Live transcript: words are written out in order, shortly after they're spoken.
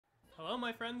Hello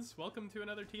my friends, welcome to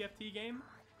another TFT game.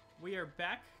 We are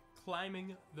back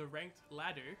climbing the ranked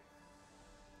ladder,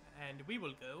 and we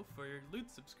will go for loot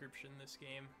subscription this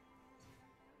game.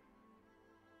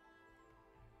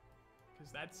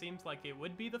 Because that seems like it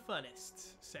would be the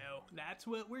funnest, so that's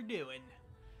what we're doing.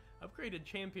 Upgraded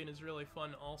champion is really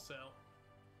fun also.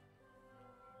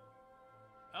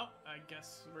 Oh, I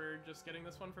guess we're just getting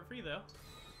this one for free though.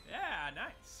 Yeah,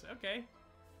 nice, okay.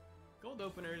 Gold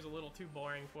opener is a little too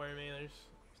boring for me. There's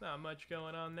not much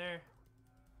going on there.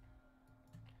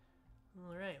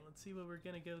 Alright, let's see what we're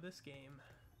gonna go this game.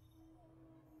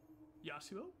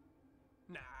 Yasuo?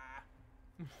 Nah.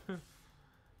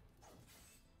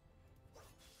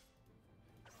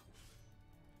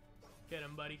 Get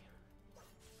him, buddy.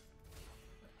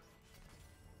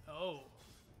 Oh.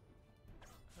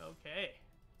 Okay.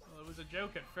 Well, it was a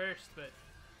joke at first, but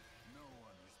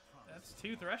that's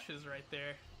two Thrushes right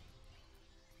there.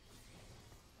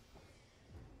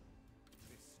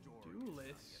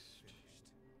 Duelist.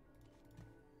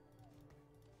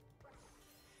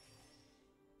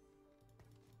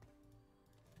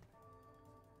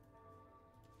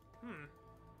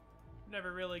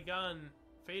 Never really gone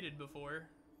faded before.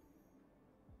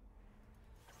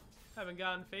 Haven't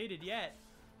gotten faded yet.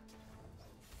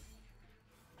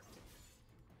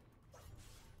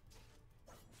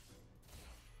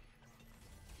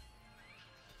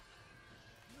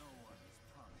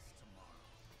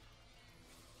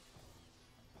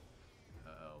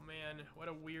 Man, what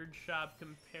a weird shop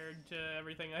compared to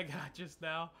everything I got just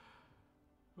now.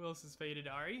 Who else is faded?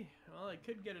 Ari? Well, I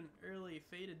could get an early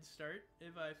faded start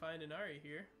if I find an Ari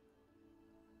here.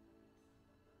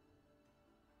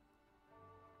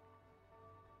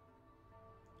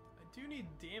 I do need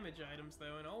damage items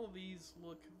though, and all of these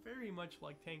look very much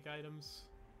like tank items.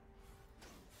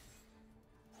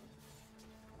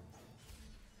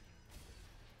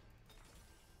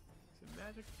 It's a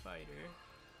magic fighter.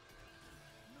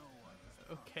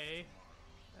 Okay.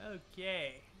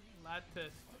 Okay. Lots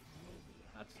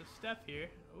of stuff here.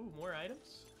 Oh, more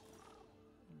items?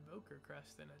 Invoker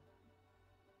crest in it.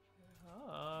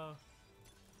 Oh.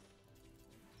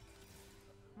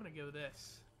 I'm gonna go with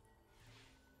this.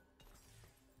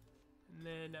 And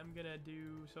then I'm gonna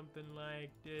do something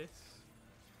like this.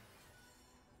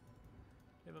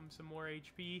 Give him some more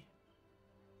HP.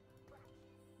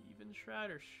 Even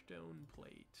Shroud or Stone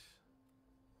Plate?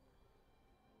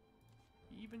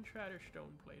 Even Shroud or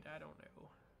Stone Plate, I don't know.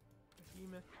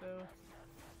 Behemoth though.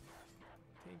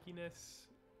 Tankiness.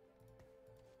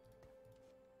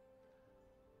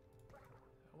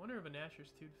 I wonder if a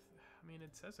Nashor's Tooth. I mean,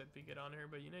 it says it'd be good on her,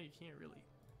 but you know, you can't really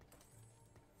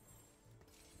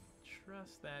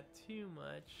trust that too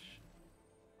much.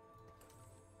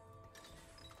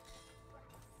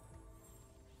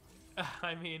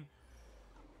 I mean,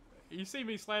 you see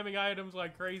me slamming items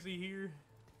like crazy here.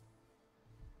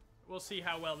 We'll see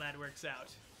how well that works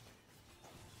out.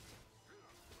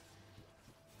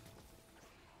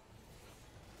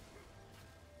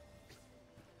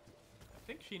 I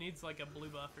think she needs like a blue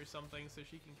buff or something so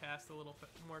she can cast a little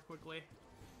more quickly.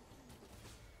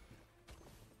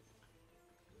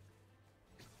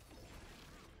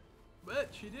 But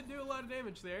she did do a lot of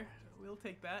damage there. We'll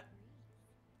take that.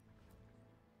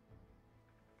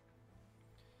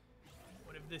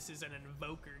 What if this is an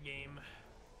invoker game?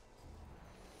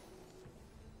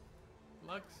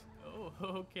 Lux. Oh,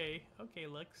 okay. Okay,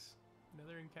 Lux.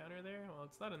 Another encounter there? Well,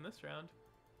 it's not in this round.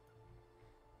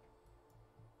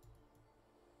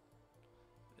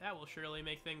 That will surely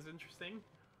make things interesting.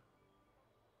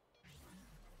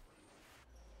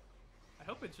 I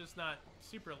hope it's just not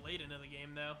super late into the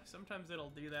game, though. Sometimes it'll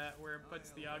do that, where it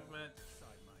puts the augment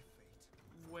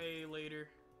way later.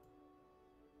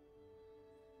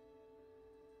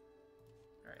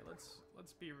 Alright,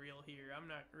 let's be real here. I'm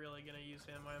not really gonna use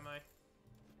him, am I?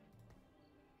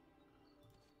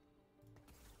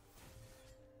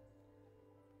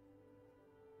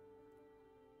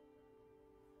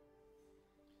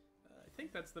 I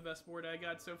think that's the best board I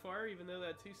got so far, even though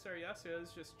that 2-star Yasuo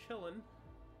is just chilling.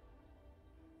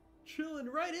 Chilling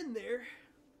right in there.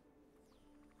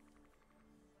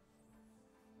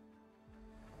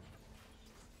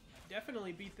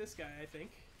 Definitely beat this guy, I think.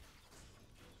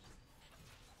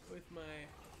 With my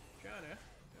Jana.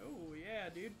 Oh, yeah,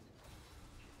 dude.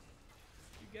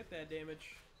 You get that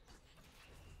damage.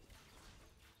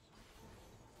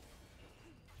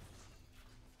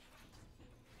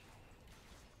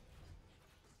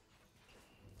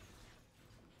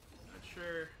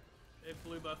 Sure if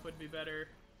blue buff would be better,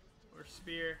 or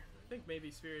spear. I think maybe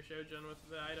spear Shojin with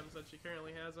the items that she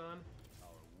currently has on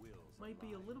might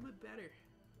be a little bit better.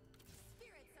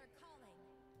 Spirits are calling.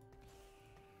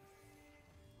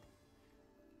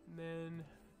 And then...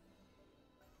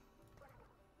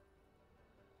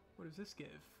 what does this give?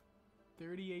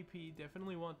 30 AP,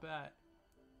 definitely want that.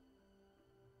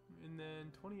 And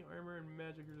then 20 armor and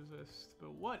magic resist.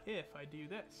 But what if I do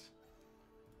this?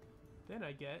 Then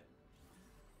I get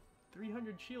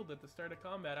 300 shield at the start of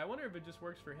combat. I wonder if it just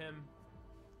works for him.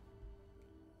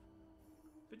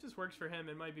 If it just works for him,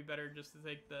 it might be better just to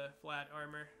take the flat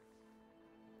armor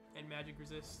and magic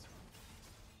resist.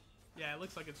 Yeah, it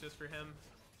looks like it's just for him.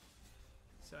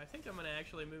 So I think I'm going to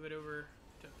actually move it over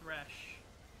to Thresh.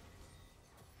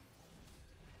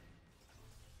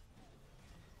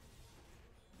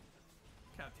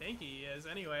 Look how tanky he is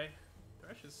anyway.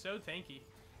 Thresh is so tanky.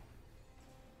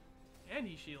 And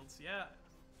he shields, yeah.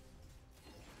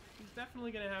 He's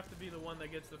definitely going to have to be the one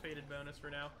that gets the faded bonus for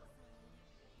now.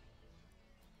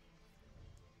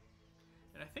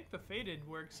 And I think the faded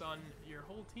works on your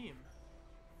whole team.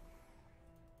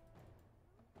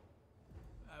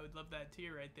 I would love that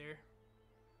tier right there.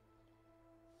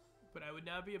 But I would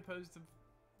not be opposed to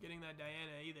getting that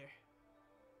Diana either.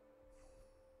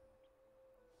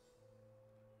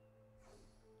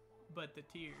 But the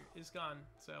tier is gone,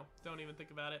 so don't even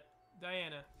think about it.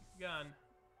 Diana, gone.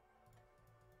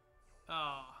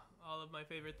 Ah, oh, all of my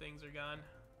favorite things are gone.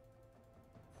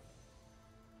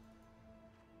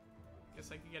 Guess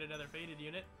I could get another faded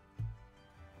unit.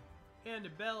 And a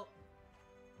belt.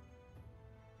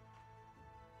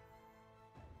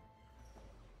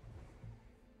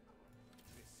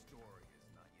 This story is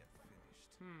not yet finished.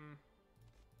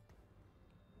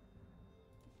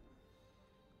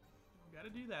 Gotta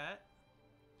do that.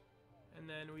 And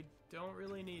then we don't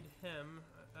really need him.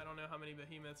 I don't know how many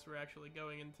behemoths we're actually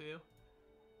going into.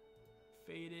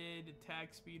 Faded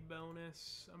attack speed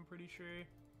bonus, I'm pretty sure.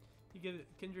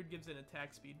 Kindred gives an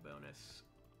attack speed bonus.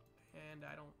 And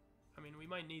I mean, we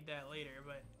might need that later,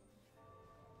 but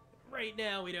right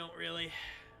now we don't really.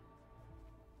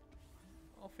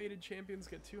 All faded champions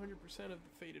get 200% of the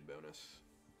faded bonus.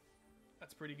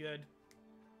 That's pretty good.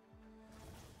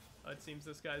 Oh, it seems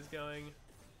this guy's going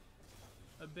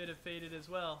a bit of faded as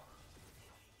well.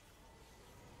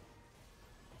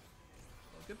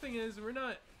 Well, good thing is I'm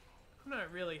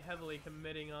not really heavily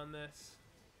committing on this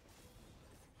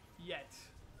yet.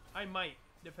 I might,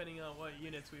 depending on what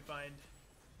units we find.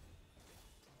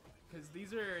 Because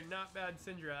these are not bad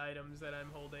Syndra items that I'm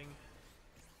holding.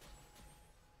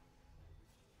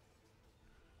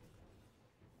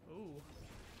 Ooh.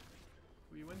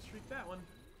 We win streak that one.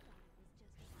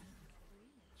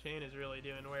 Chain is really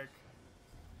doing work.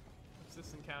 What's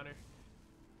this encounter?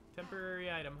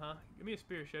 Temporary item, huh? Give me a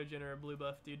Spear Shojin or a blue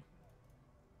buff, dude.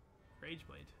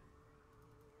 Rageblade.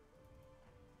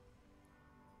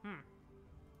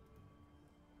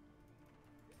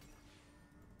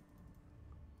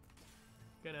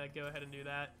 Gonna go ahead and do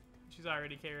that. She's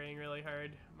already carrying really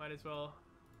hard. Might as well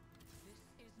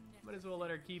let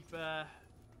her keep at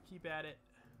it.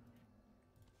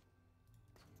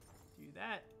 Do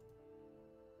that.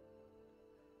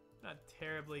 Not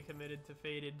terribly committed to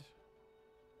faded.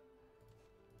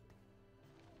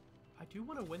 I do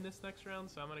want to win this next round,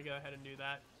 so I'm gonna go ahead and do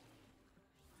that.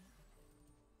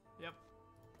 Yep.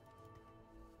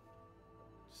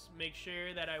 Just make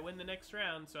sure that I win the next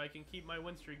round so I can keep my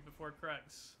win streak before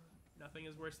Krugs. Nothing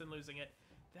is worse than losing it.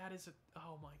 That is a...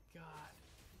 oh my god.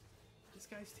 This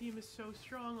guy's team is so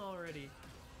strong already.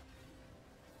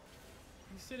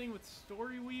 He's sitting with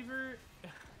Story Weaver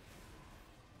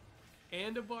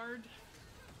and a Bard.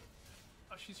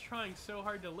 Oh, she's trying so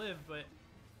hard to live, but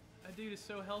that dude is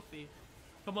so healthy.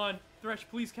 Come on, Thresh,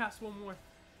 please cast one more.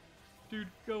 Dude,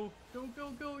 go, go,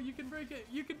 go, go. You can break it.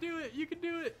 You can do it. You can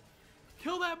do it.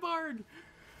 Kill that Bard.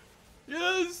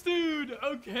 Yes, dude.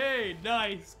 Okay,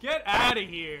 nice. Get out of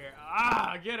here.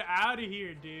 Ah, get out of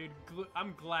here, dude.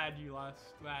 I'm glad you lost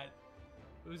that.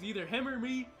 It was either him or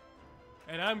me,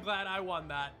 and I'm glad I won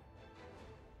that.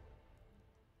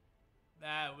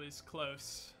 That was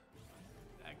close.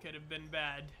 That could have been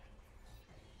bad.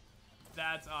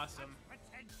 That's awesome.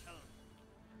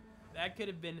 That could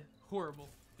have been horrible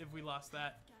if we lost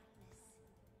that.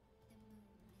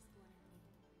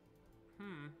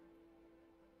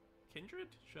 Kindred?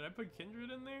 Should I put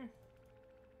Kindred in there?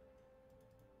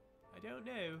 I don't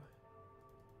know.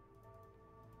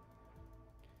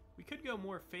 We could go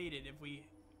more faded if we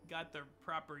got the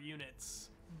proper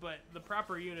units, but the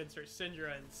proper units are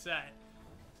Syndra and Set.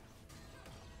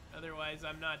 Otherwise,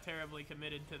 I'm not terribly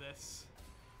committed to this.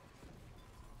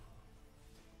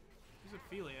 Who's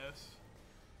a Philios?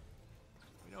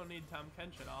 We don't need Tom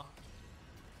Kench at all.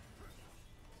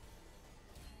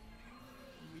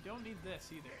 We don't need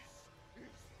this either.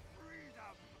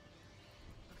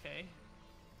 Okay.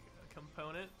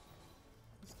 component.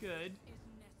 It's good.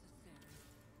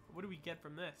 What do we get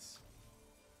from this?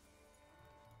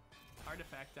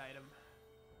 Artifact item.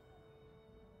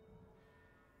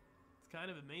 It's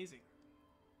kind of amazing.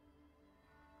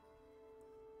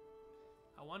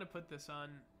 I want to put this on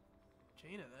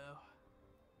Jaina though.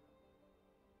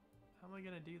 How am I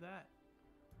gonna do that?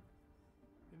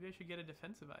 Maybe I should get a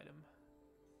defensive item.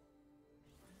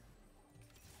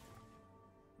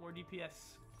 More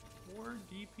DPS. More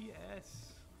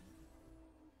DPS.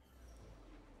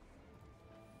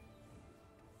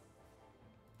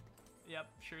 Yep,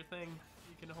 sure thing.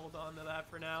 You can hold on to that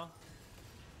for now.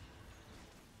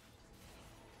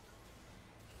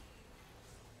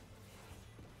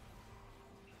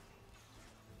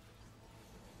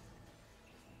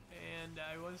 And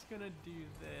I was gonna do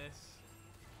this.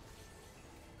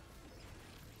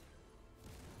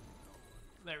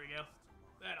 There we go.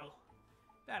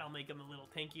 That'll make him a little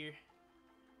tankier.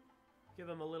 Give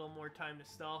him a little more time to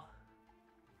stall.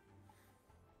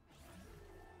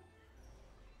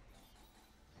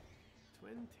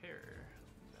 Twin Terror.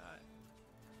 Not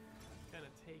gonna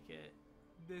take it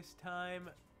this time.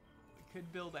 We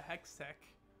could build a Hex Tech.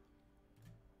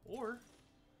 Or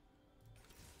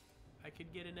I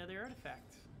could get another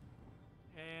artifact.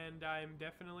 And I'm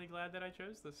definitely glad that I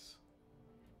chose this.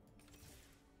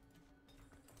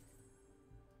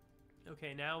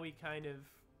 Okay, now we kind of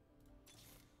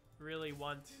really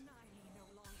want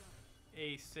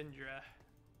a Syndra.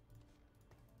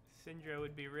 Syndra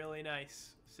would be really nice.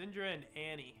 Syndra and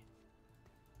Annie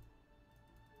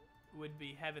would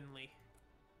be heavenly.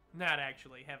 Not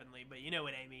actually heavenly, but you know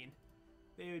what I mean.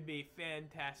 They would be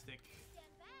fantastic.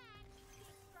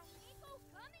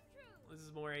 This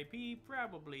is more AP,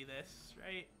 probably this,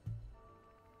 right?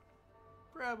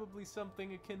 Probably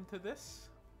something akin to this.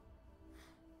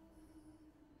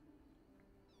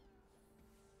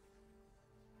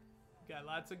 Got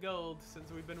lots of gold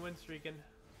since we've been win streaking.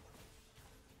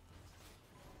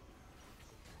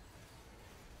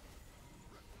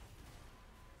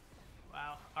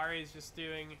 Wow, Ari's just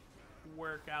doing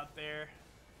work out there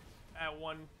at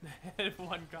one at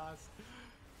one cost.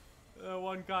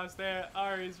 One cost there.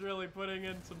 Ari's really putting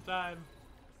in some time.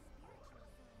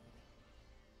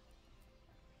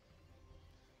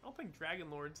 I don't think Dragon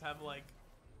Lords have like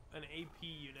an AP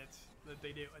unit that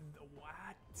they do. What?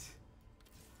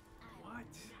 What?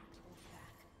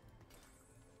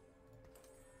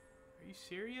 Are you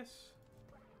serious?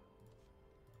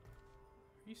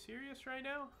 Are you serious right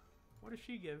now? What does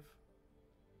she give?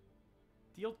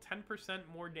 Deal 10%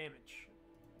 more damage.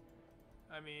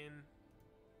 I mean,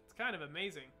 it's kind of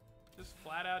amazing. Just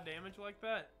flat out damage like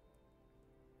that.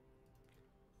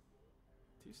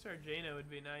 2-star Jaina would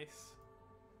be nice.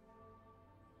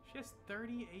 She has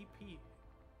 30 AP.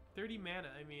 30 mana,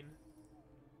 I mean.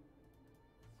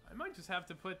 I might just have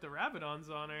to put the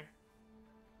Rabadons on her.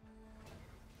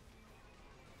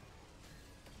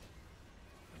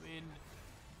 I mean,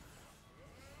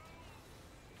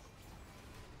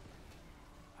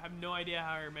 I have no idea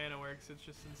how her mana works. It's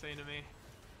just insane to me.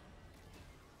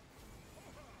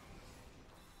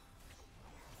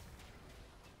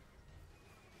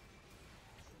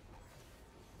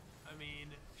 I mean,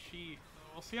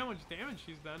 we'll see how much damage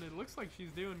she's done. It looks like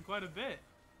she's doing quite a bit.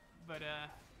 But,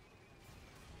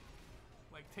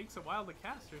 like, takes a while to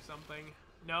cast or something.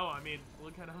 No, I mean,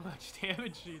 look at how much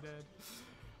damage she did.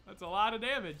 That's a lot of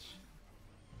damage.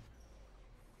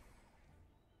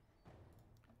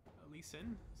 Lee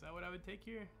Sin? Is that what I would take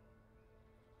here?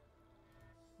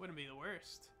 Wouldn't be the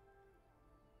worst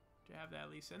to have that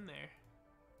Lee Sin there.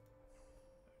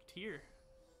 Tier.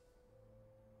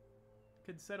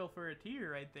 Could settle for a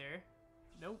tier right there.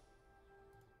 Nope.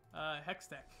 Hex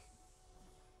Tech.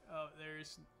 Oh,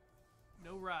 there's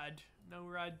no rod. No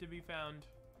rod to be found.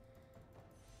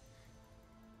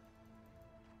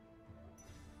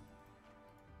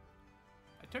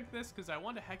 I took this because I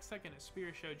want a Hex Tech and a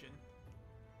Spear Shojin.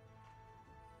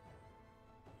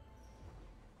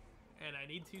 And I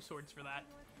need 2 swords for that.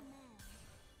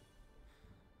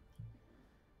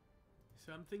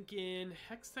 So I'm thinking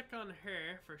Hex Tech on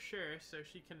her for sure, so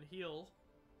she can heal.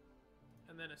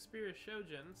 And then a Spear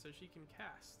Shojin so she can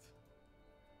cast.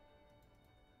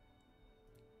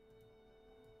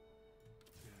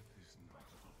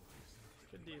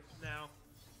 Could do now.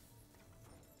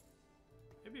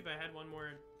 Maybe if I had one more,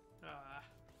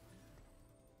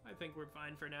 I think we're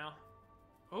fine for now.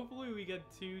 Hopefully we get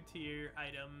 2 tier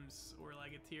items or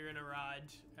like a tier and a rod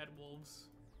at Wolves.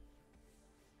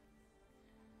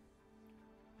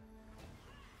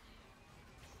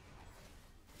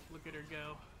 Look at her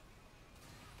go.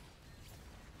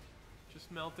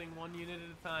 Just melting one unit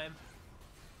at a time.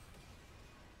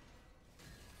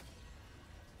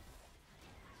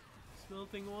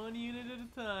 Smelting one unit at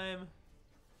a time.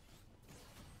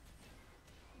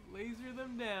 Laser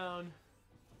them down.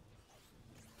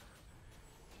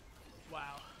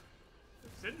 Wow.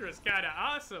 Syndra's kinda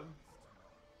awesome.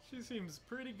 She seems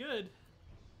pretty good.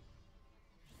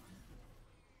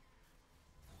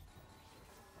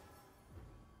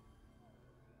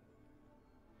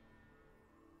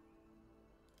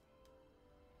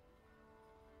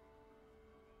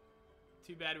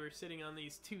 Too bad we're sitting on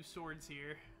these 2 swords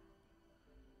here.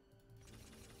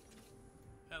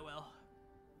 Oh well.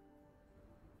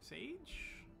 Sage?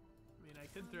 I mean, I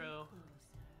could throw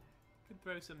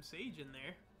some sage in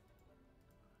there.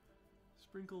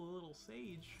 Sprinkle a little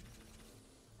sage.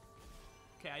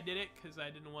 Okay, I did it because I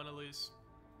didn't want to lose.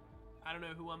 I don't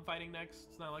know who I'm fighting next.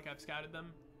 It's not like I've scouted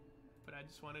them, but I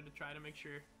just wanted to try to make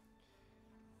sure.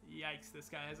 Yikes, this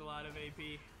guy has a lot of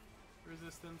AP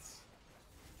resistance.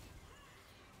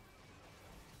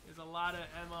 There's a lot of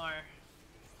MR.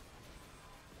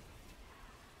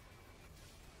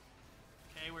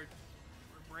 Okay, we're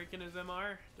breaking his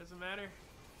MR. Doesn't matter.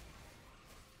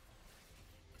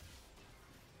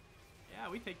 Yeah,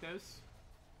 we take those.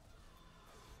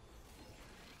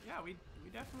 Yeah, we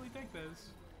definitely take those.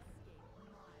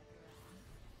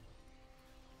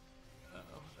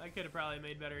 Uh-oh. I could have probably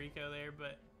made better eco there,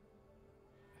 but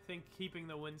I think keeping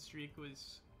the win streak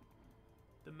was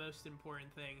the most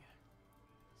important thing.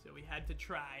 So we had to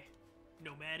try,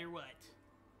 no matter what.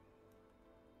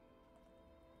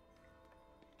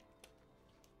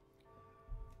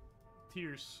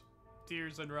 Tears.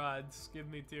 Tears and rods. Give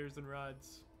me tears and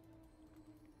rods.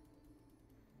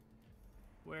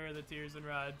 Where are the tears and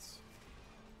rods?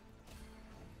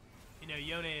 You know,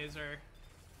 Yone is our...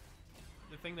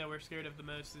 The thing that we're scared of the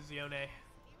most is Yone.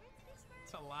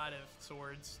 It's a lot of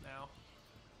swords now.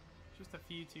 Just a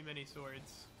few too many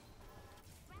swords.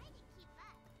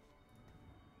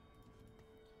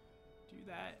 Do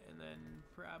that, and then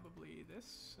probably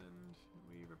this, and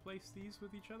we replace these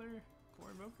with each other.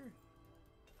 Core Invoker.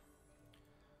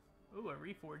 Ooh, a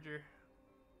Reforger.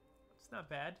 It's not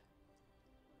bad.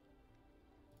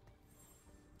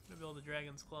 I'm gonna build a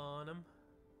Dragon's Claw on him.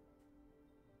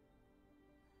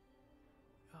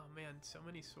 Oh man, so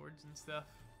many swords and stuff.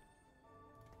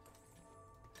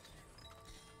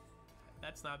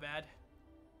 That's not bad.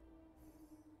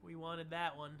 We wanted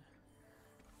that one.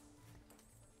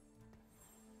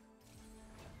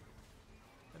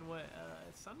 And what,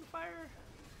 Sunfire?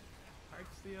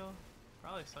 Heartsteel?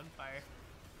 Probably Sunfire.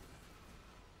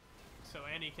 So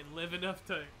Annie can live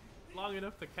long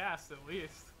enough to cast at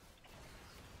least.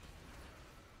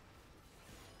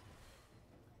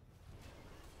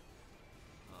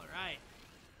 Alright.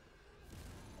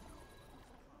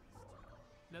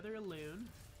 Another Loon.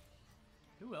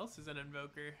 Who else is an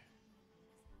Invoker?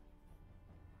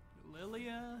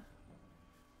 Lilia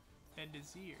and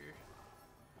Azir.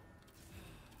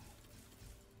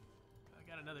 I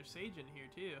got another Sage in here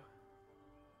too.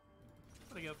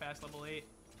 I'm gonna go past level 8.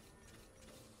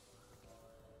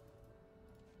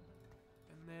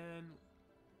 And then...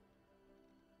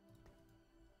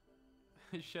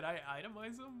 Should I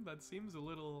itemize them? That seems a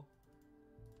little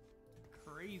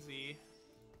crazy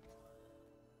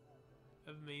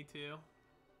of me to.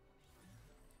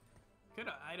 Could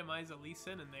itemize a Lee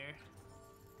Sin in there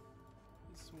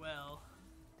as well.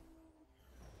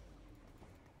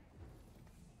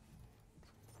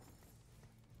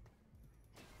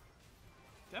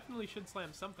 Definitely should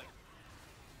slam something.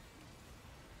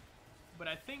 But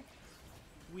I think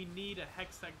we need a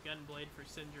Hextech Gunblade for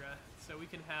Syndra so we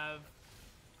can have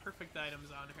perfect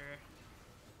items on her.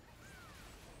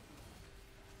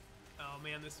 Oh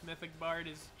man, this Mythic Bard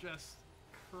is just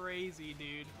crazy,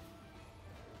 dude.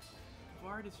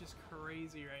 Bard is just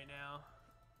crazy right now.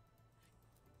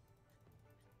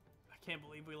 I can't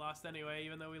believe we lost anyway,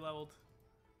 even though we leveled.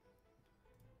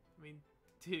 I mean,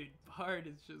 dude, Bard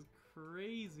is just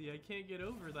crazy. I can't get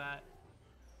over that.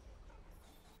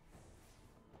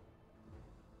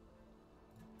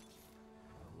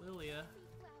 Lilia.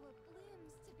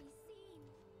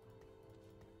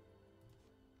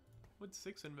 What's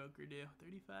 6 Invoker do?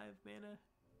 35 mana?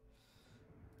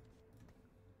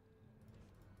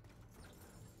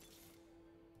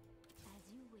 As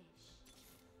you wish.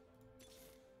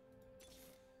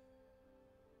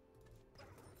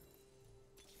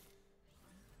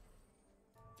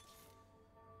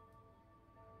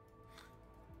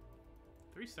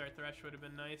 Three-star Thresh would have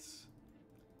been nice.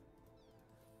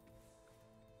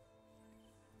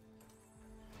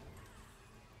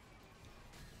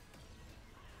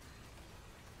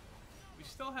 We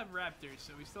still have Raptors,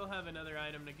 so we still have another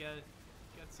item to get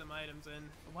some items in.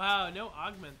 Wow, no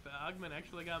Augment. The Augment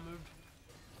actually got moved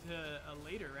to a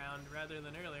later round rather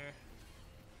than earlier.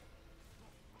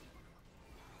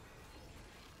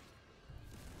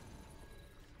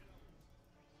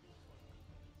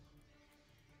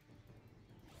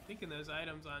 Thinking those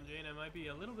items on Jaina might be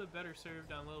a little bit better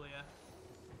served on Lilia.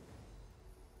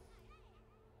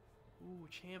 Ooh,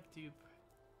 champ dupe.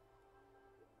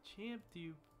 Champ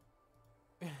dupe.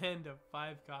 And a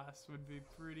 5 cost would be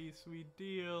a pretty sweet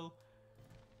deal.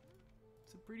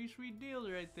 It's a pretty sweet deal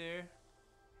right there.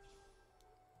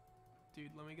 Dude,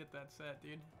 let me get that set,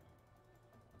 dude.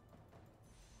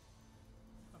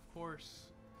 Of course.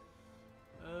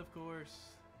 Of course.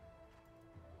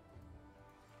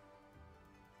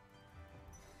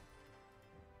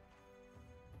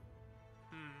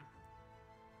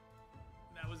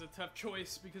 That was a tough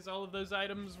choice because all of those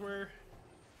items were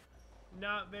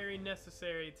not very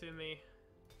necessary to me.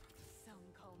 Some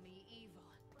call me evil.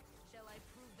 Shall I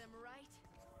prove them right?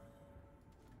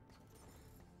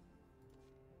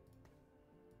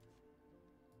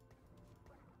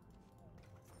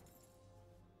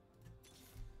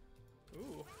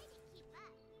 Ooh.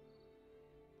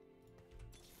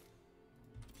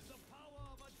 The power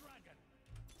of a dragon.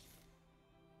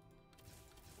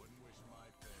 Wouldn't wish my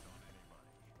fate on anybody.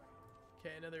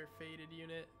 Okay, another faded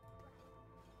unit.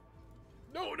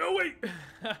 No, no, wait!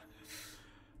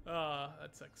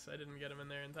 That sucks. I didn't get him in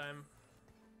there in time.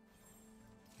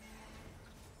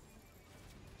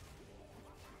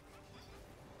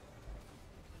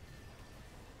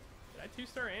 Did I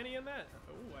 2-star Annie in that?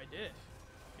 Oh, I did.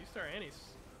 2-star Annie's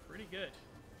pretty good.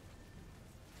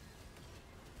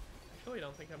 Actually, I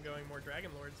don't think I'm going more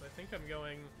Dragon Lords. I think I'm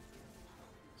going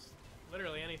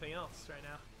literally anything else right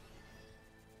now.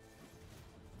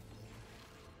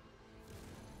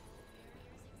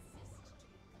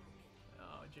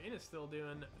 Oh, Jane is still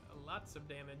doing lots of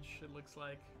damage, it looks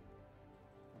like.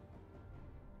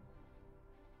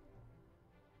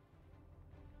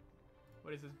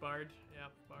 What is this, Bard? Yeah,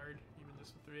 Bard, even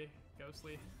just with 3.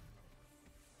 Ghostly.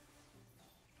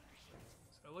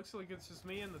 So it looks like it's just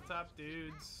me and the top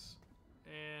dudes,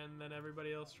 and then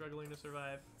everybody else struggling to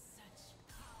survive.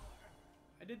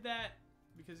 I did that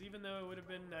because even though it would have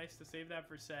been nice to save that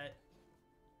for set,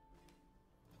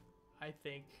 I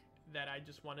think that I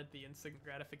just wanted the instant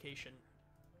gratification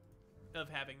of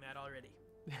having that already.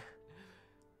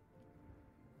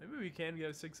 Maybe we can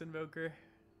go 6 Invoker.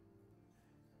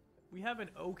 We have an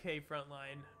okay front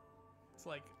line. It's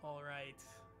like alright.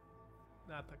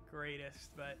 Not the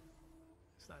greatest, but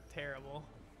it's not terrible.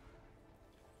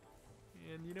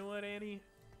 And you know what, Annie?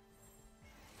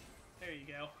 There you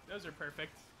go. Those are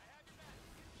perfect.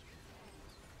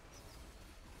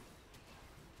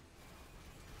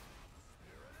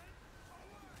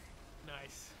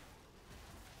 Nice.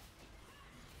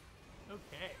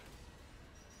 Okay.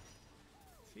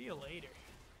 See you later.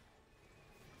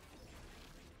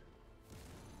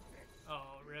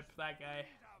 Oh, rip that guy.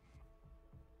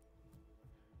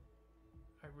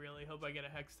 I really hope I get a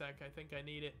Hex Tech. I think I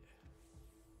need it.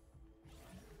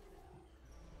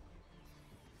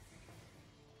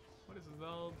 What is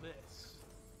all this?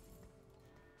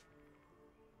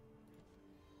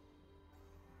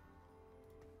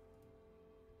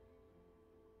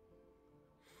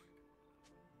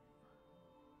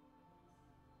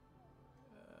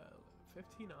 Uh,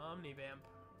 15 Omnivamp.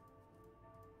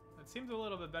 That seems a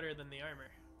little bit better than the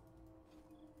armor.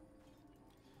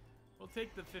 We'll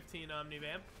take the 15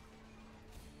 Omnivamp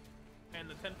and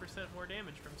the 10% more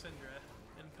damage from Syndra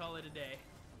and call it a day.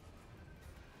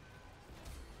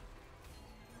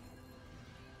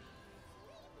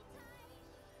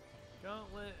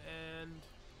 Gauntlet and...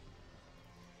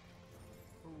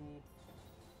 Ooh.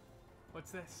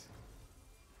 What's this?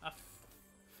 A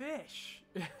fish!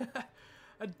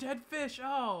 A dead fish!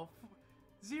 Oh!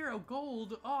 0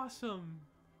 gold! Awesome!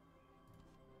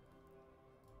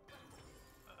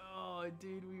 Oh,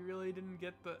 dude, we really didn't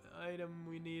get the item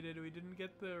we needed. We didn't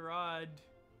get the rod.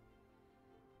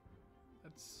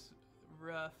 That's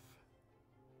rough.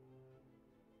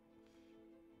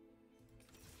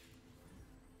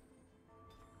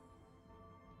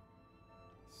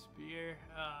 Spear.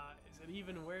 Is it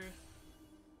even worth?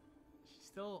 She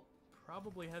still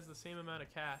probably has the same amount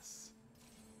of casts.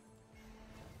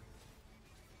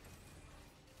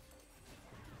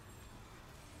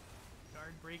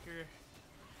 Guard breaker.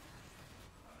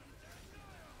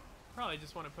 Probably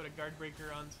just want to put a guard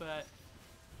breaker on set.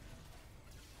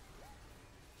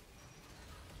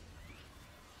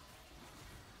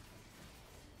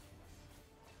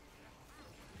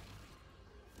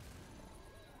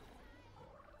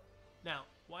 Now,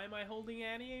 why am I holding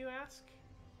Annie, you ask?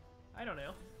 I don't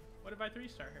know. What if I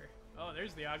 3-star her? Oh,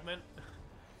 there's the augment.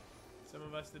 Some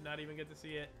of us did not even get to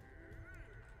see it.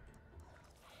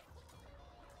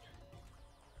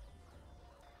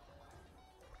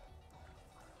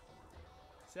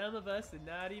 Some of us did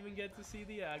not even get to see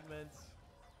the augments.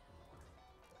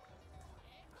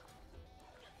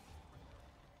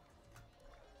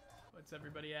 What's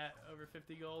everybody at? Over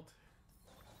 50 gold?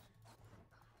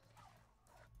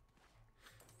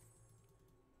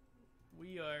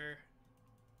 We are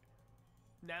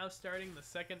now starting the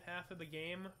second half of the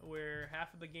game, where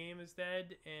half of the game is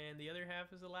dead and the other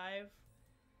half is alive.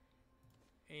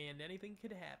 And anything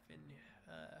could happen.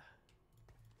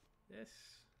 This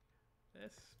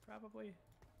probably.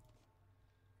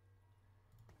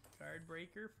 Guard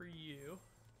breaker for you.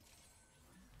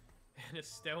 And a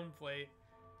stone plate.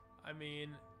 I mean,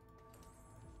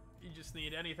 you just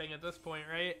need anything at this point,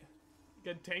 right?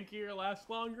 Get tankier, last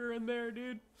longer in there,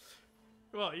 dude.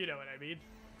 Well, you know what I mean.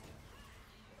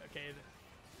 Okay,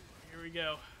 here we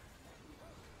go.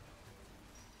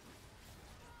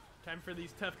 Time for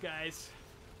these tough guys.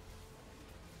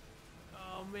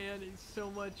 Oh man, he's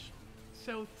so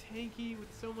tanky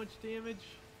with so much damage.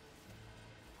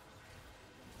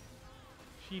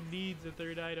 She needs a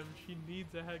third item. She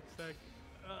needs a Hextech.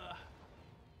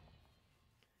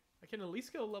 I can at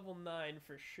least go level 9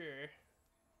 for sure.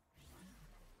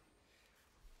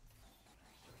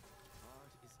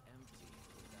 Heart is empty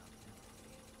without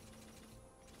empathy.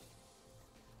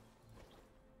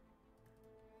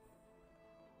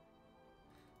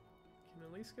 Can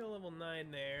at least go level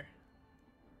 9 there.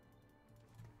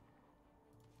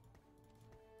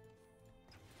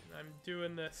 And I'm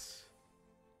doing this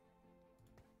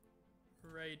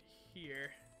right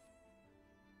here.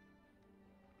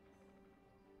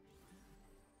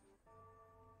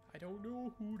 I don't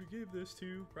know who to give this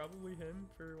to. Probably him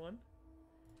for one.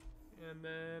 And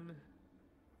then...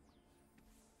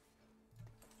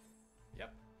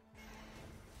 Yep.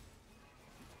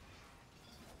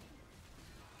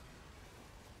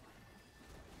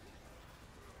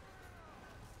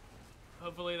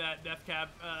 Hopefully that death cap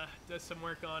does some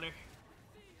work on her.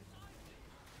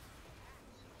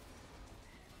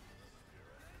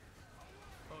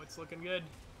 Oh, it's looking good.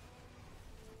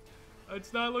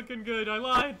 It's not looking good. I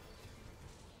lied.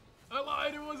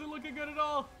 It wasn't looking good at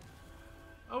all.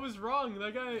 I was wrong.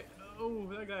 That guy... Oh,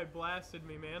 that guy blasted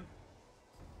me, man.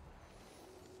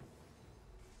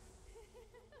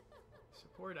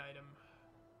 Support item.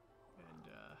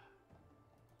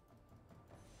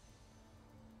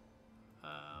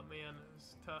 And, man, it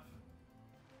was tough.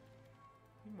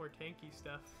 Need more tanky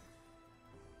stuff.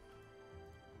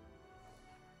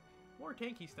 More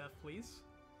tanky stuff, please.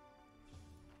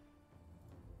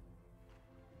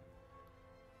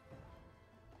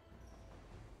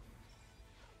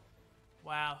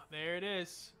 Wow, there it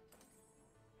is.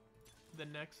 The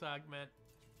next augment.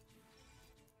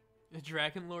 The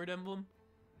Dragon Lord emblem.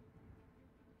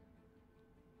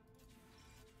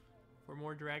 For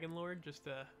more Dragon Lord, just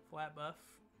a flat buff.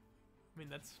 I mean,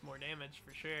 that's more damage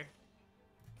for sure.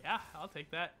 Yeah, I'll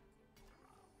take that.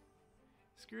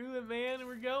 Screw it, man.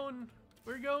 We're going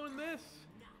this.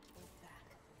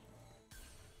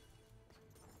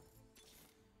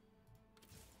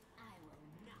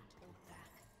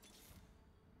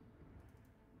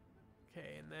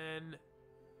 Okay, and then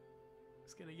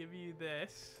it's gonna give you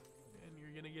this, and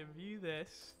you're gonna give you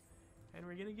this, and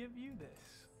we're gonna give you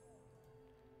this.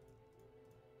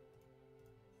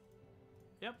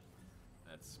 Yep,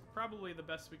 that's probably the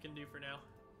best we can do for now.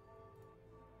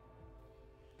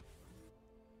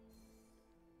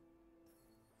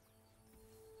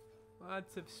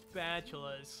 Lots of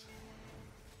spatulas.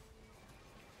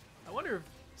 I wonder if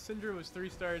Syndra was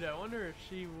 3-starred. I wonder if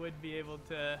she would be able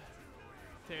to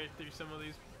tear through some of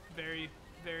these very,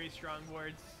 very strong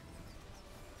boards.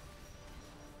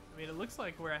 I mean, it looks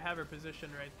like where I have her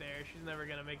positioned right there. She's never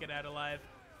gonna make it out alive.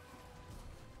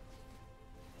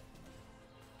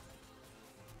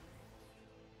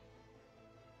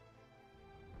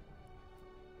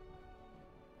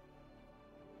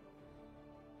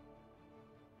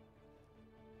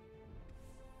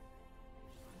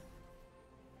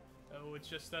 Oh, it's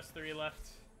just us 3 left.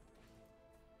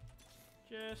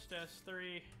 Just us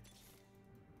 3.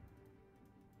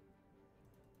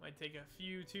 Might take a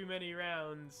few too many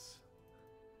rounds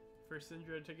for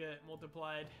Syndra to get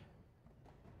multiplied.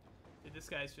 Dude, this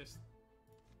guy's just...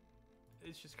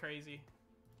 It's just crazy.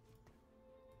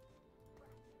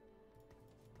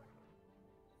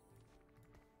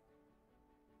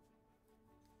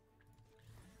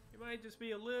 He might just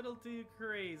be a little too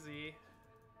crazy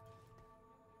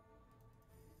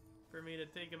for me to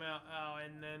take him out. Oh,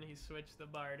 and then he switched the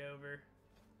Bard over.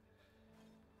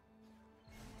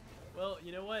 Well,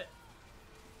 you know what?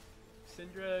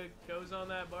 Syndra goes on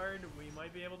that bard, we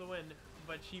might be able to win.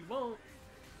 But she won't.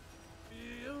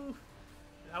 Ew.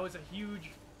 That was a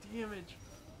huge damage.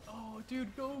 Oh,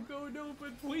 dude, go, no,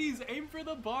 but please aim for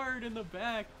the bard in the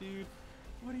back, dude.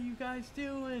 What are you guys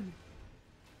doing?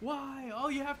 Why?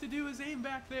 All you have to do is aim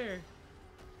back there.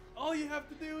 All you have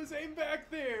to do is aim back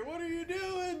there. What are you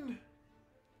doing?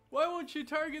 Why won't you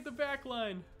target the back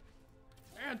line?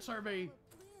 Answer me.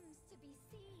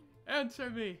 Answer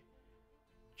me.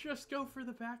 Just go for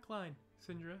the back line,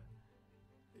 Syndra.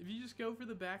 If you just go for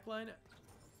the back line,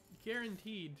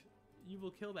 guaranteed you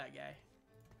will kill that guy.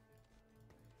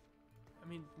 I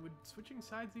mean, would switching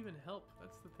sides even help?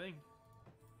 That's the thing.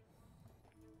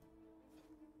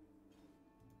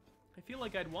 I feel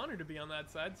like I'd want her to be on that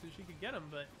side so she could get him,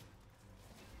 but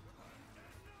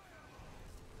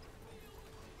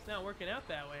it's not working out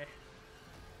that way.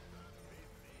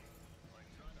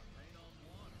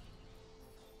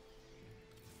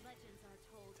 Legends are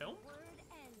told Don't? word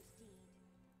and deed.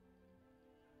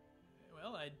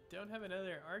 Well, I don't have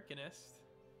another Arcanist.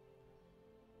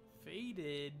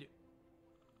 Faded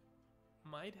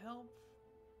might help.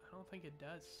 I don't think it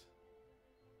does.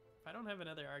 If I don't have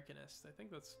another Arcanist, I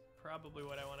think that's probably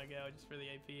what I want to go, just for the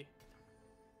AP.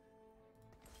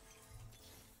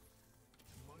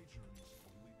 My journey's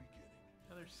only beginning.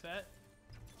 Another set.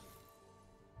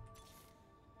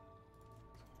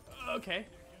 Okay.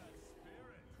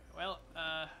 Well,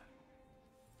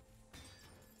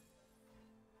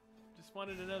 just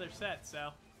wanted another set,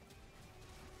 so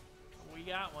we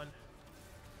got one.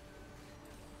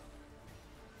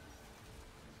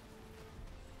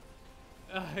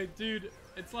 Dude,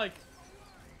 it's like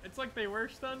they were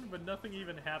stunned, but nothing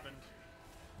even happened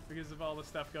because of all the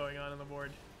stuff going on the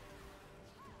board.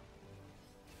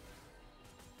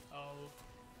 Oh,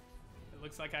 it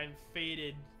looks like I'm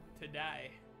fated to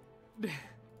die.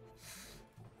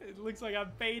 It looks like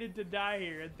I'm fated to die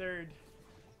here in third.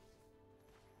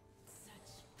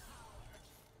 Such power.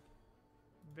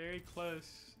 Very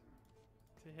close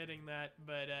to hitting that,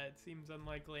 but it seems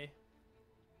unlikely.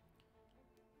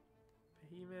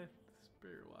 Behemoth,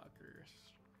 Spirit Walkers.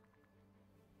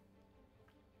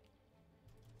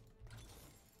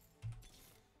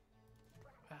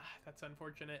 Ah, that's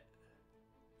unfortunate.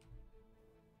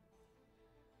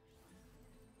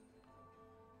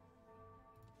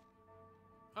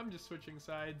 I'm just switching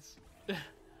sides.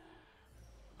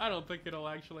 I don't think it'll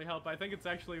actually help. I think it's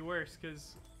actually worse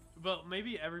because, well,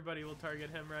 maybe everybody will target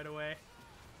him right away.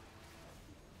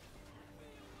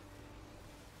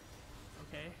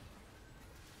 Okay.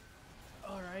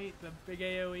 Alright, the big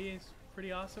AoE is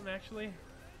pretty awesome, actually.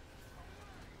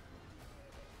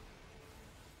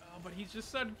 Oh, but he's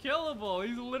just unkillable.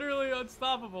 He's literally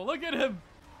unstoppable. Look at him!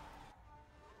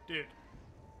 Dude.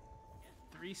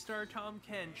 3-star Tom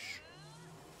Kench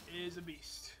is a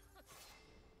beast.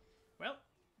 Well,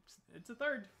 it's a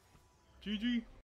third. GG.